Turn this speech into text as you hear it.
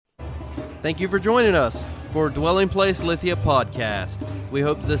Thank you for joining us for Dwelling Place Lithia podcast. We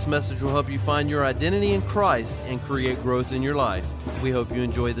hope this message will help you find your identity in Christ and create growth in your life. We hope you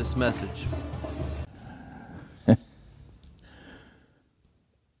enjoy this message.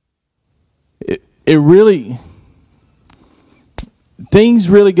 It really, things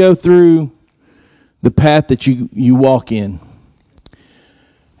really go through the path that you walk in.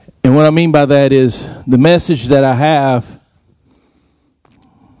 And what I mean by that is the message that I have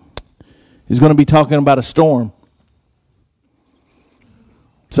is going to be talking about a storm.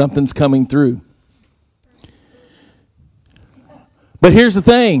 Something's coming through. But here's the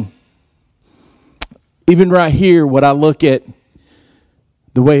thing. Even right here, what I look at,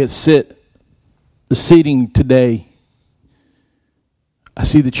 the way it's the seating today, I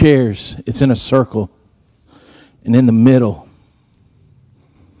see the chairs. It's in a circle. And in the middle,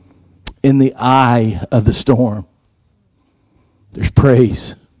 in the eye of the storm, there's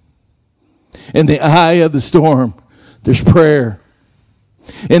praise. In the eye of the storm, there's prayer.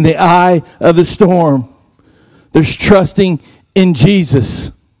 In the eye of the storm, there's trusting in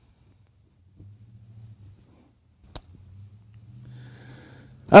Jesus.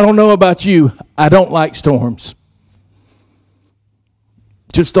 I don't know about you. I don't like storms.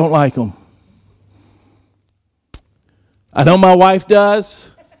 Just don't like them. I know my wife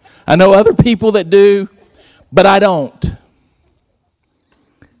does. I know other people that do, but I don't.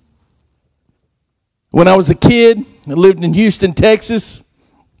 When I was a kid, I lived in Houston, Texas.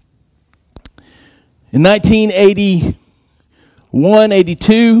 In 1981,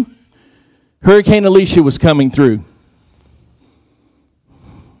 82, Hurricane Alicia was coming through.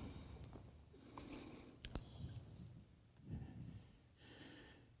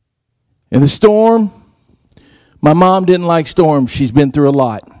 And the storm, my mom didn't like storms. She's been through a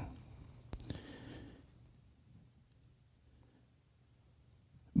lot.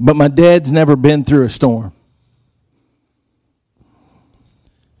 But my dad's never been through a storm.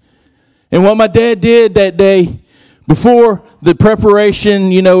 And what my dad did that day, before the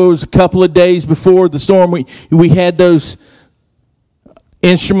preparation, it was a couple of days before the storm, we had those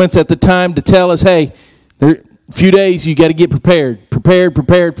instruments at the time to tell us, hey, there a few days you got to get prepared.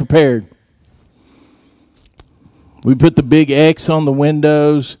 Prepared. We put the big X on the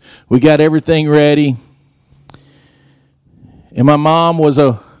windows. We got everything ready. And my mom was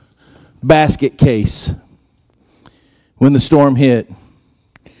a basket case when the storm hit.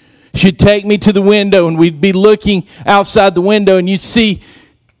 She'd take me to the window and we'd be looking outside the window and you'd see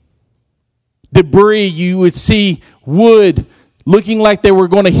debris. You would see wood looking like they were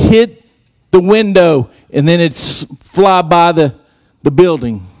going to hit the window and then it'd fly by the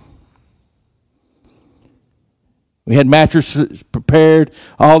building. We had mattresses prepared,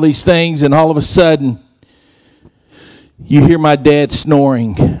 all these things, and all of a sudden, you hear my dad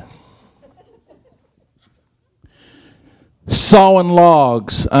snoring. Sawing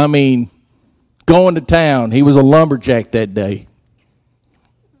logs. Going to town. He was a lumberjack that day.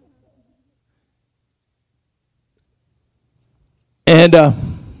 And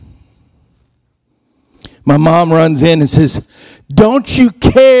my mom runs in and says, "Don't you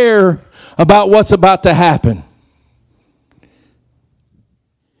care about what's about to happen?"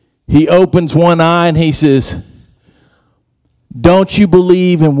 He opens one eye and he says, "Don't you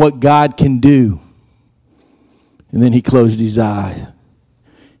believe in what God can do?" And then he closed his eyes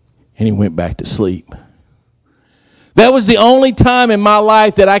and he went back to sleep. That was the only time in my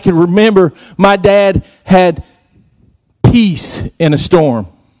life that I can remember my dad had peace in a storm.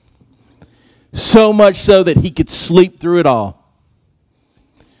 So much so that he could sleep through it all.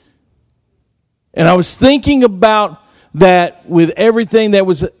 And I was thinking about that with everything that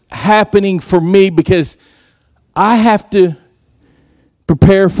was happening for me, because I have to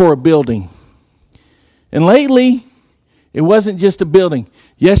prepare for a building. And lately, it wasn't just a building.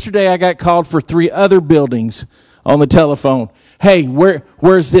 Yesterday, I got called for 3 other buildings on the telephone. Hey,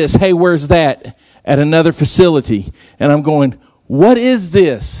 where's this? Hey, where's that? At another facility. And I'm going, what is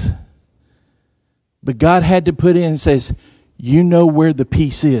this? But God had to put in and says, you know where the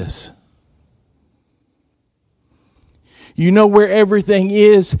peace is. You know where everything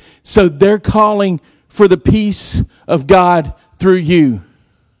is, so they're calling for the peace of God through you.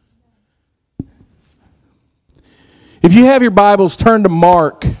 If you have your Bibles, turn to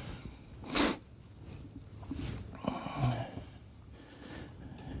Mark.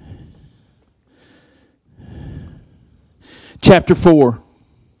 Chapter 4.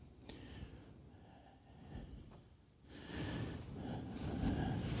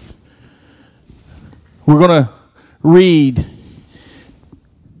 We're going to read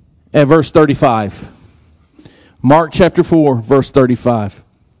at verse 35. Mark chapter 4, verse 35.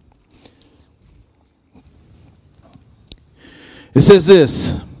 It says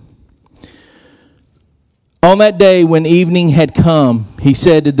this. On that day when evening had come, he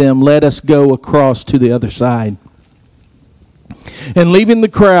said to them, "Let us go across to the other side." And leaving the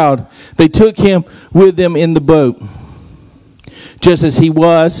crowd, they took him with them in the boat, just as he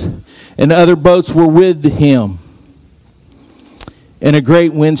was, and other boats were with him. And a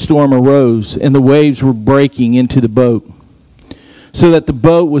great windstorm arose, and the waves were breaking into the boat, so that the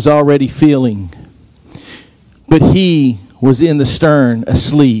boat was already filling. But he was in the stern,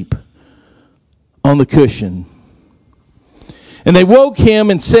 asleep on the cushion. And they woke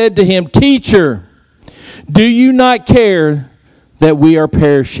him and said to him, "Teacher, do you not care that we are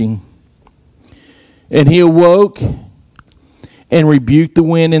perishing?" And he awoke and rebuked the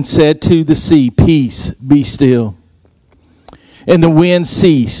wind and said to the sea, "Peace, be still." And the wind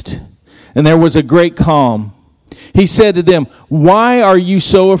ceased, and there was a great calm. He said to them, "Why are you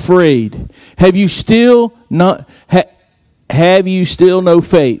so afraid? Have you still no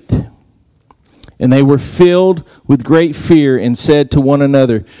faith?" And they were filled with great fear and said to one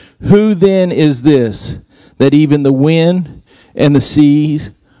another, "Who then is this, that even the wind and the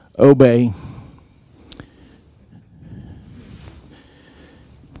seas obey?"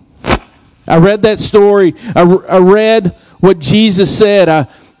 I read that story. I read what Jesus said.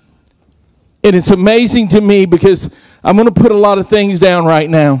 And it's amazing to me because I'm going to put a lot of things down right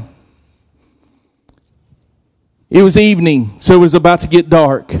now. It was evening, so it was about to get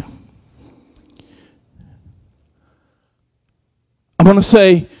dark. I'm going to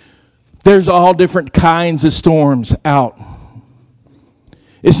say there's all different kinds of storms out.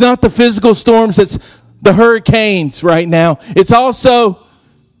 It's not the physical storms, it's the hurricanes right now. It's also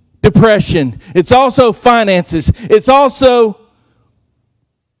depression. It's also finances. It's also,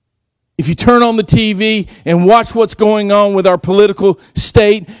 if you turn on the TV and watch what's going on with our political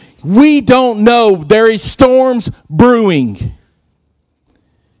state, we don't know. There is storms brewing.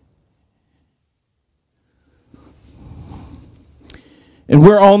 And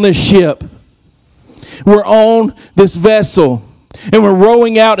we're on this ship. We're on this vessel. And we're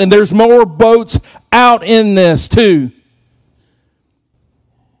rowing out, and there's more boats out in this too.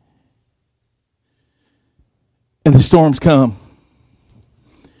 And the storms come.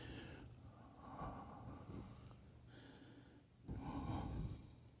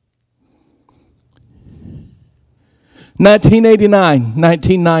 (1989,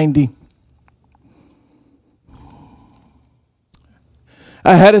 1990).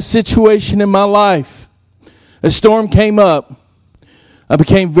 I had a situation in my life. A storm came up. I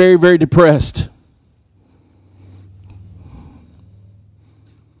became very, very depressed.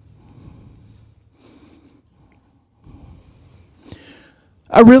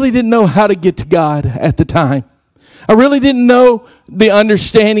 I really didn't know how to get to God at the time. I really didn't know the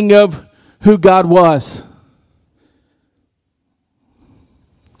understanding of who God was.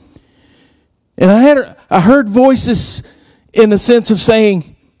 And I heard voices in the sense of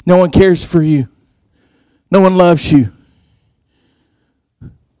saying, no one cares for you. No one loves you.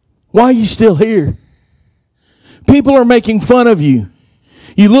 Why are you still here? People are making fun of you.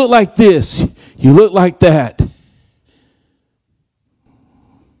 You look like this. You look like that.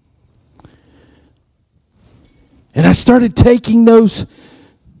 And I started taking those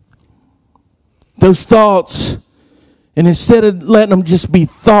thoughts, and instead of letting them just be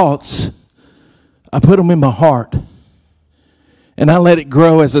thoughts, I put them in my heart. And I let it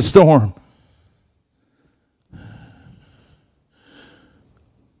grow as a storm.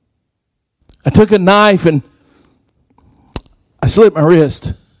 I took a knife and I slit my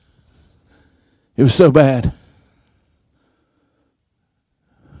wrist. It was so bad.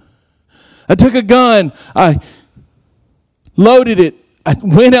 I took a gun. I loaded it. I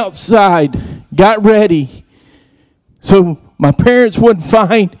went outside, got ready, so my parents wouldn't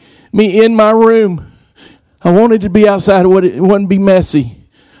find me in my room. I wanted to be outside. It wouldn't be messy.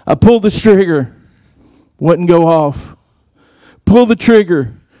 I pulled the trigger. Wouldn't go off. Pull the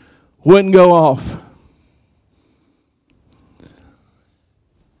trigger. Wouldn't go off.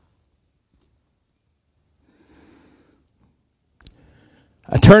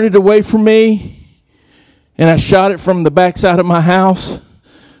 I turned it away from me, and I shot it from the backside of my house.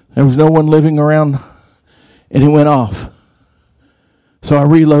 There was no one living around, and it went off. So I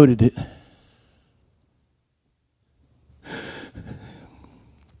reloaded it.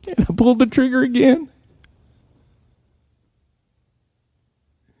 And I pulled the trigger again.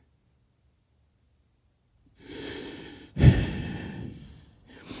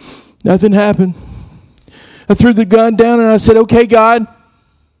 Nothing happened. I threw the gun down and I said, okay, God,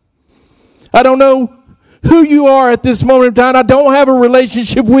 I don't know who you are at this moment in time. I don't have a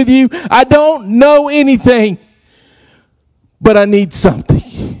relationship with you. I don't know anything. but I need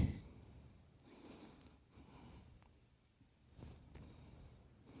something.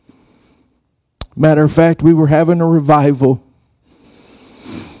 Matter of fact, we were having a revival.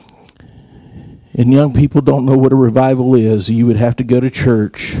 And young people don't know what a revival is. You would have to go to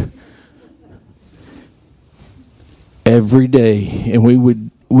church every day. And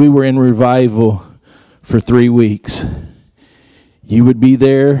we were in revival for 3 weeks. You would be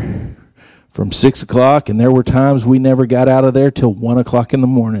there from 6 o'clock, and there were times we never got out of there till 1 o'clock in the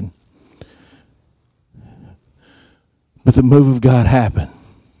morning. But the move of God happened.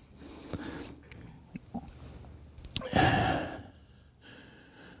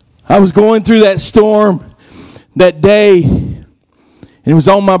 I was going through that storm that day, and it was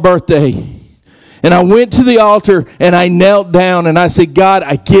on my birthday. And I went to the altar, and I knelt down, and I said, God,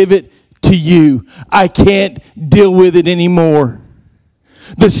 I give it to you. I can't deal with it anymore.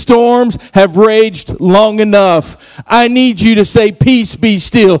 The storms have raged long enough. I need you to say, peace, be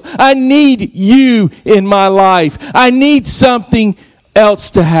still. I need you in my life. I need something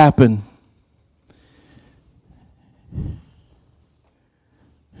else to happen.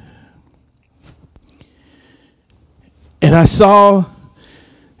 And I saw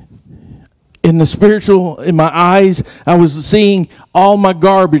in my eyes, I was seeing all my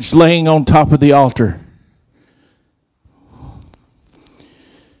garbage laying on top of the altar.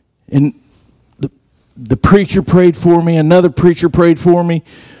 And the preacher prayed for me. Another preacher prayed for me.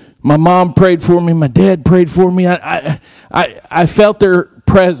 My mom prayed for me. My dad prayed for me. I felt their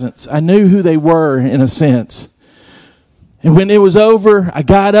presence. I knew who they were in a sense. And when it was over, I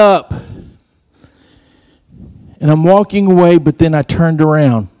got up. And I'm walking away, but then I turned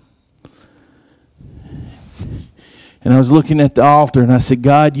around. And I was looking at the altar, and I said,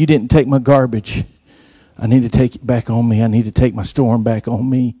 God, you didn't take my garbage. I need to take it back on me. I need to take my storm back on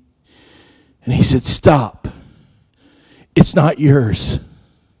me. And he said, stop. It's not yours.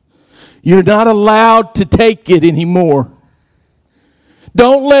 You're not allowed to take it anymore.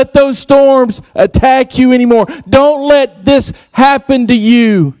 Don't let those storms attack you anymore. Don't let this happen to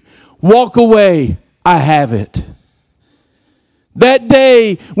you. Walk away. I have it. That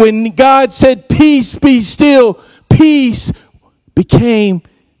day when God said, peace, be still, peace became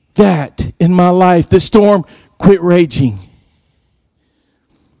that in my life. The storm quit raging.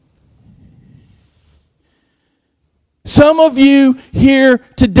 Some of you here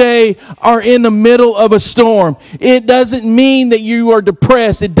today are in the middle of a storm. It doesn't mean that you are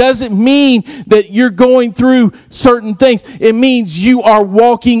depressed. It doesn't mean that you're going through certain things. It means you are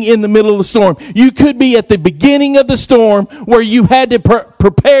walking in the middle of the storm. You could be at the beginning of the storm where you had to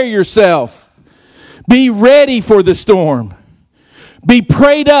prepare yourself. Be ready for the storm. Be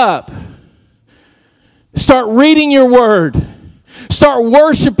prayed up. Start reading your word. Start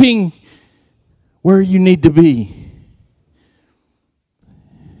worshiping where you need to be.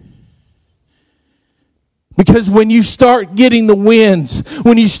 Because when you start getting the winds,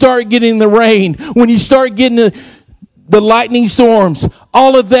 when you start getting the rain, when you start getting the lightning storms,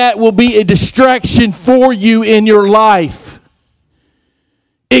 all of that will be a distraction for you in your life.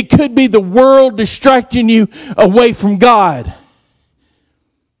 It could be the world distracting you away from God.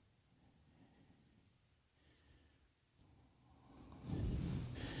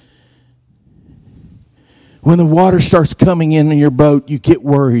 When the water starts coming in your boat, you get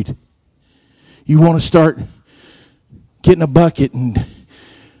worried. You want to start getting a bucket and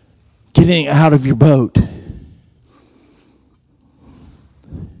getting out of your boat.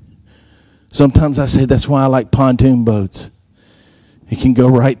 Sometimes I say that's why I like pontoon boats. It can go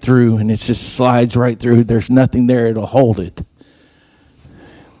right through and it just slides right through. There's nothing there, it'll hold it.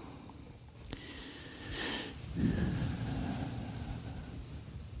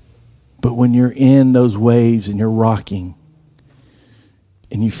 But when you're in those waves and you're rocking,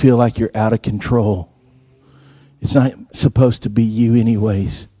 and you feel like you're out of control, it's not supposed to be you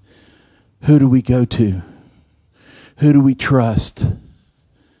anyways. Who do we go to? Who do we trust?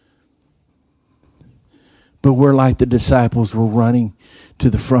 But we're like the disciples. We're running to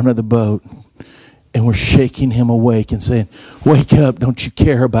the front of the boat, and we're shaking him awake and saying, wake up, don't you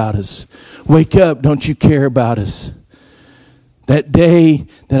care about us? Wake up, don't you care about us? That day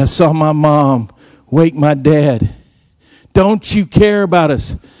that I saw my mom wake my dad, don't you care about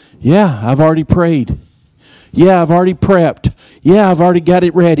us? Yeah, I've already prayed. Yeah, I've already prepped. Yeah, I've already got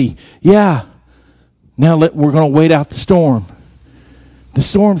it ready. Yeah. Now we're going to wait out the storm. The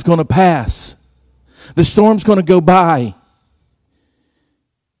storm's going to pass. The storm's going to go by.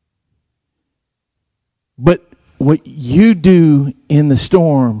 But what you do in the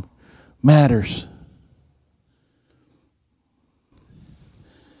storm matters.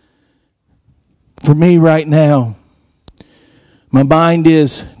 For me right now, My mind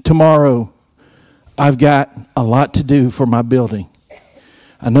is, tomorrow, I've got a lot to do for my building.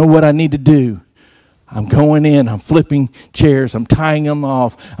 I know what I need to do. I'm going in, I'm flipping chairs, I'm tying them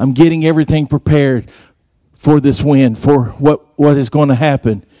off, I'm getting everything prepared for this win, for what is going to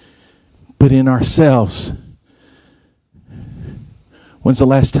happen. But in ourselves, when's the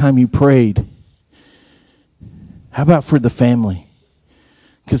last time you prayed? How about for the family?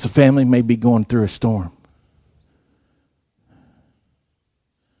 Because the family may be going through a storm.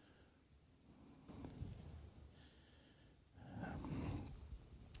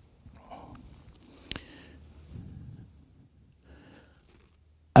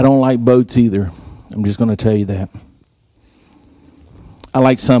 I don't like boats either. I'm just going to tell you that. I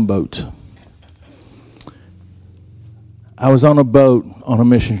like some boats. I was on a boat on a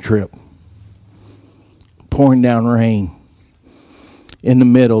mission trip. Pouring down rain. In the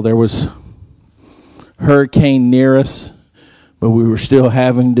middle, there was a hurricane near us, but we were still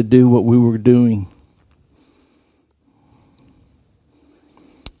having to do what we were doing.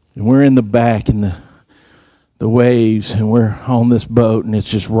 And we're in the back in the waves, and we're on this boat, and it's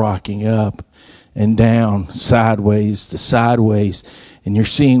just rocking up and down, sideways to sideways, and you're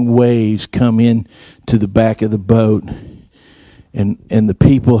seeing waves come in to the back of the boat, and the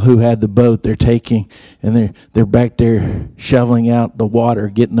people who had the boat, they're taking, and they're back there shoveling out the water,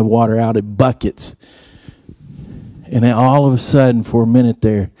 getting the water out in buckets. And then all of a sudden, for a minute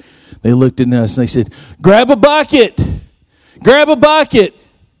there, they looked at us and they said, "Grab a bucket! Grab a bucket!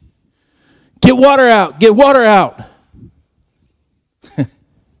 Get water out! Get water out!"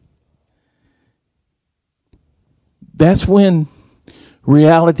 That's when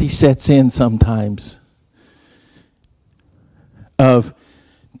reality sets in sometimes. Of,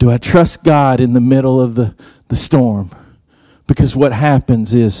 do I trust God in the middle of the storm? Because what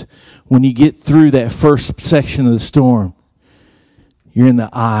happens is, when you get through that first section of the storm, you're in the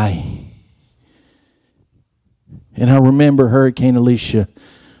eye. And I remember Hurricane Alicia,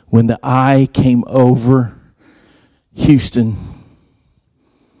 when the eye came over Houston,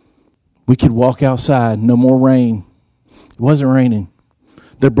 we could walk outside, no more rain. It wasn't raining.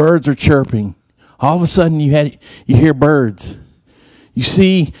 The birds are chirping. All of a sudden you hear birds. You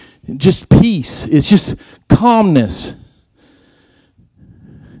see just peace. It's just calmness.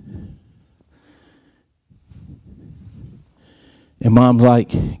 And Mom's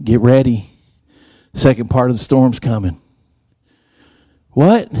like, "Get ready. Second part of the storm's coming."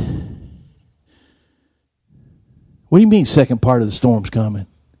 What? What do you mean second part of the storm's coming?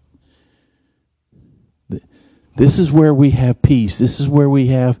 This is where we have peace. This is where we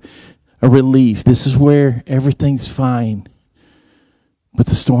have a relief. This is where everything's fine. But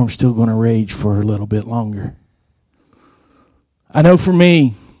the storm's still going to rage for a little bit longer. I know for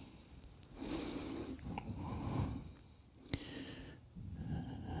me,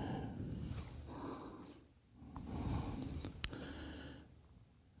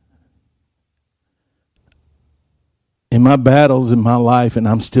 in my battles in my life, and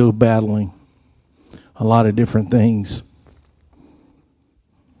I'm still battling a lot of different things.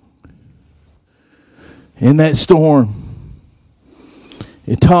 In that storm,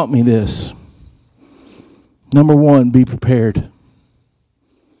 it taught me this. Number one, be prepared.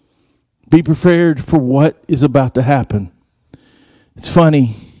 Be prepared for what is about to happen. It's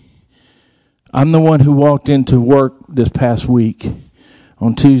funny. I'm the one who walked into work this past week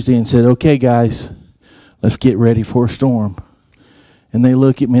on Tuesday and said, "Okay, guys, let's get ready for a storm." And they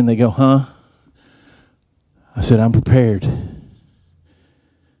look at me and they go, "Huh?" I said, "I'm prepared.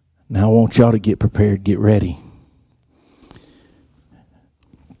 Now I want y'all to get prepared, get ready."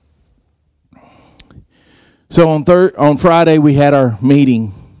 So on Friday we had our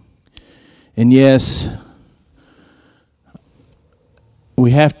meeting, and yes,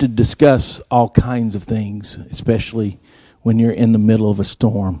 we have to discuss all kinds of things, especially when you're in the middle of a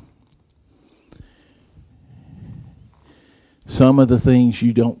storm. Some of the things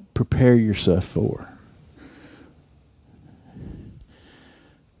you don't prepare yourself for.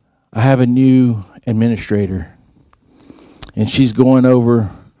 I have a new administrator, and she's going over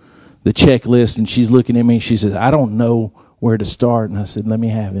the checklist, and she's looking at me, and she says, "I don't know where to start." And I said, "Let me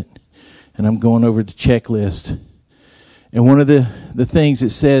have it." And I'm going over the checklist. And one of the things it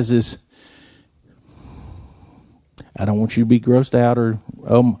says is, I don't want you to be grossed out or,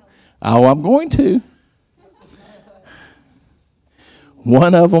 I'm going to.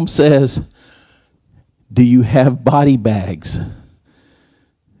 One of them says, "Do you have body bags?"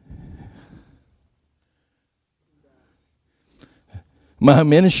 My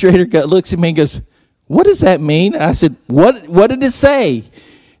administrator looks at me and goes, "What does that mean?" I said, What did it say?"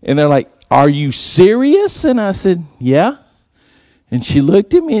 And they're like, "Are you serious?" And I said, "Yeah." And she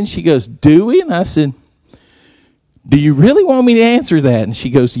looked at me and she goes, do we? And I said, do you really want me to answer that? And she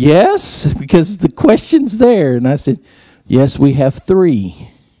goes, yes, because the question's there. And I said, yes, we have 3.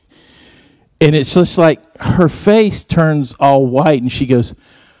 And it's just like her face turns all white and she goes,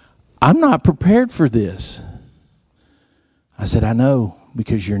 I'm not prepared for this. I said, I know,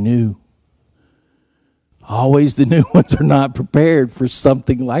 because you're new. Always the new ones are not prepared for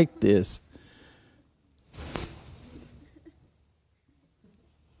something like this.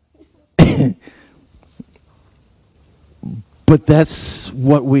 But that's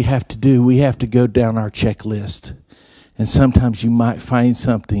what we have to do. We have to go down our checklist. And sometimes you might find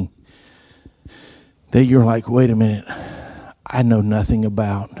something that you're like, wait a minute, I know nothing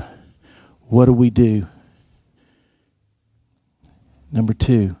about. What do we do? Number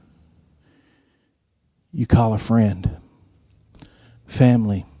 2, you call a friend,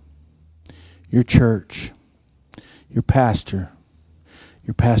 family, your church, your pastor's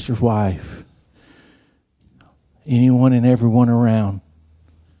wife, anyone and everyone around.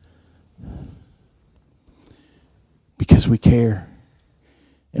 Because we care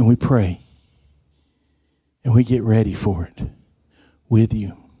and we pray and we get ready for it with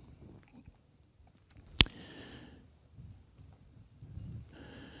you.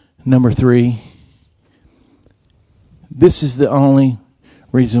 Number 3, this is the only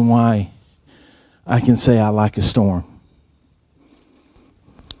reason why I can say I like a storm.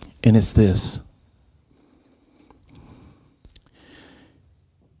 And it's this.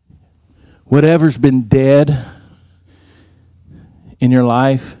 Whatever's been dead in your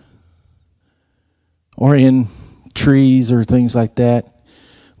life or in trees or things like that,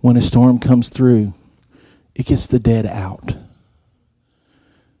 when a storm comes through, it gets the dead out.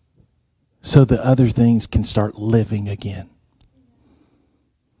 So the other things can start living again.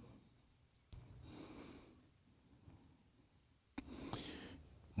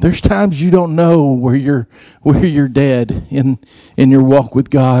 There's times you don't know where you're dead in your walk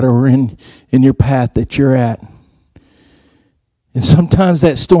with God or in your path that you're at. And sometimes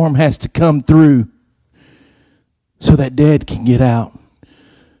that storm has to come through so that dead can get out.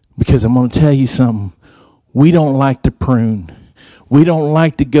 Because I'm going to tell you something. We don't like to prune. We don't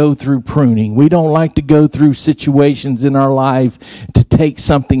like to go through pruning. We don't like to go through situations in our life to take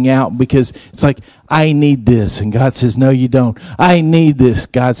something out because it's like, I need this. And God says, no, you don't. I need this.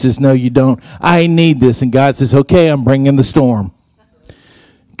 God says, no, you don't. I need this. And God says, okay, I'm bringing the storm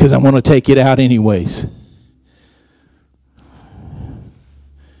because I'm going to take it out anyways.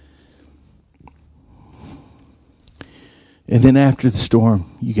 And then after the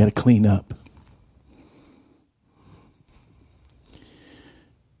storm, you got to clean up.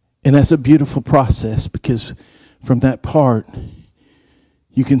 And that's a beautiful process because from that part,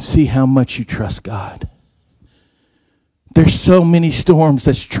 you can see how much you trust God. There's so many storms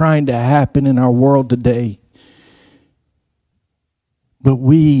that's trying to happen in our world today. But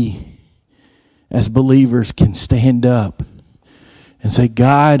we, as believers, can stand up and say,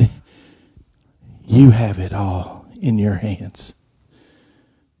 God, you have it all in your hands.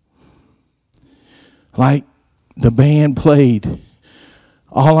 Like the band played,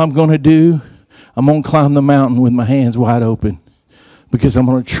 all I'm going to do, I'm going to climb the mountain with my hands wide open because I'm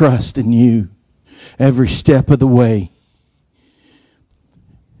going to trust in you every step of the way.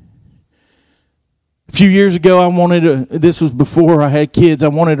 A few years ago, this was before I had kids, I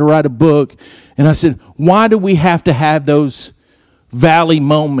wanted to write a book. And I said, why do we have to have those valley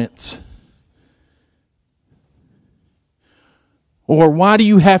moments? Or why do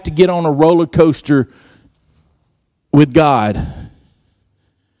you have to get on a roller coaster with God?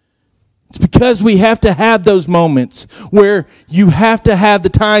 It's because we have to have those moments where you have to have the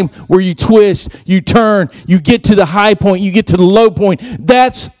time where you twist, you turn, you get to the high point, you get to the low point.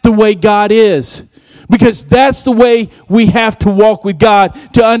 That's the way God is. Because that's the way we have to walk with God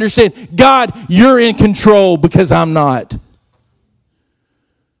to understand, God, you're in control because I'm not.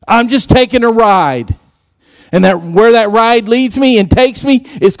 I'm just taking a ride. And that where that ride leads me and takes me,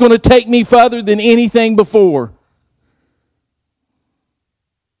 it's going to take me further than anything before.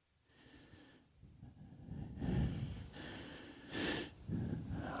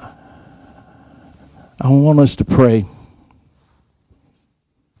 I want us to pray.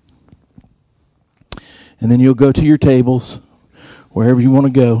 And then you'll go to your tables, wherever you want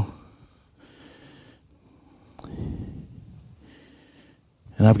to go.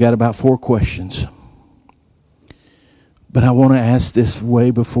 And I've got about 4 questions. But I want to ask this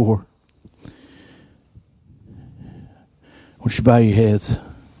way before. Why don't you bow your heads?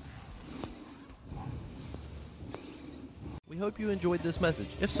 We hope you enjoyed this message.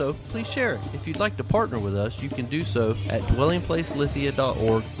 If so, please share it. If you'd like to partner with us, you can do so at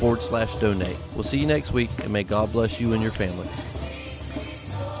dwellingplacelithia.org/donate. We'll see you next week, and may God bless you and your family.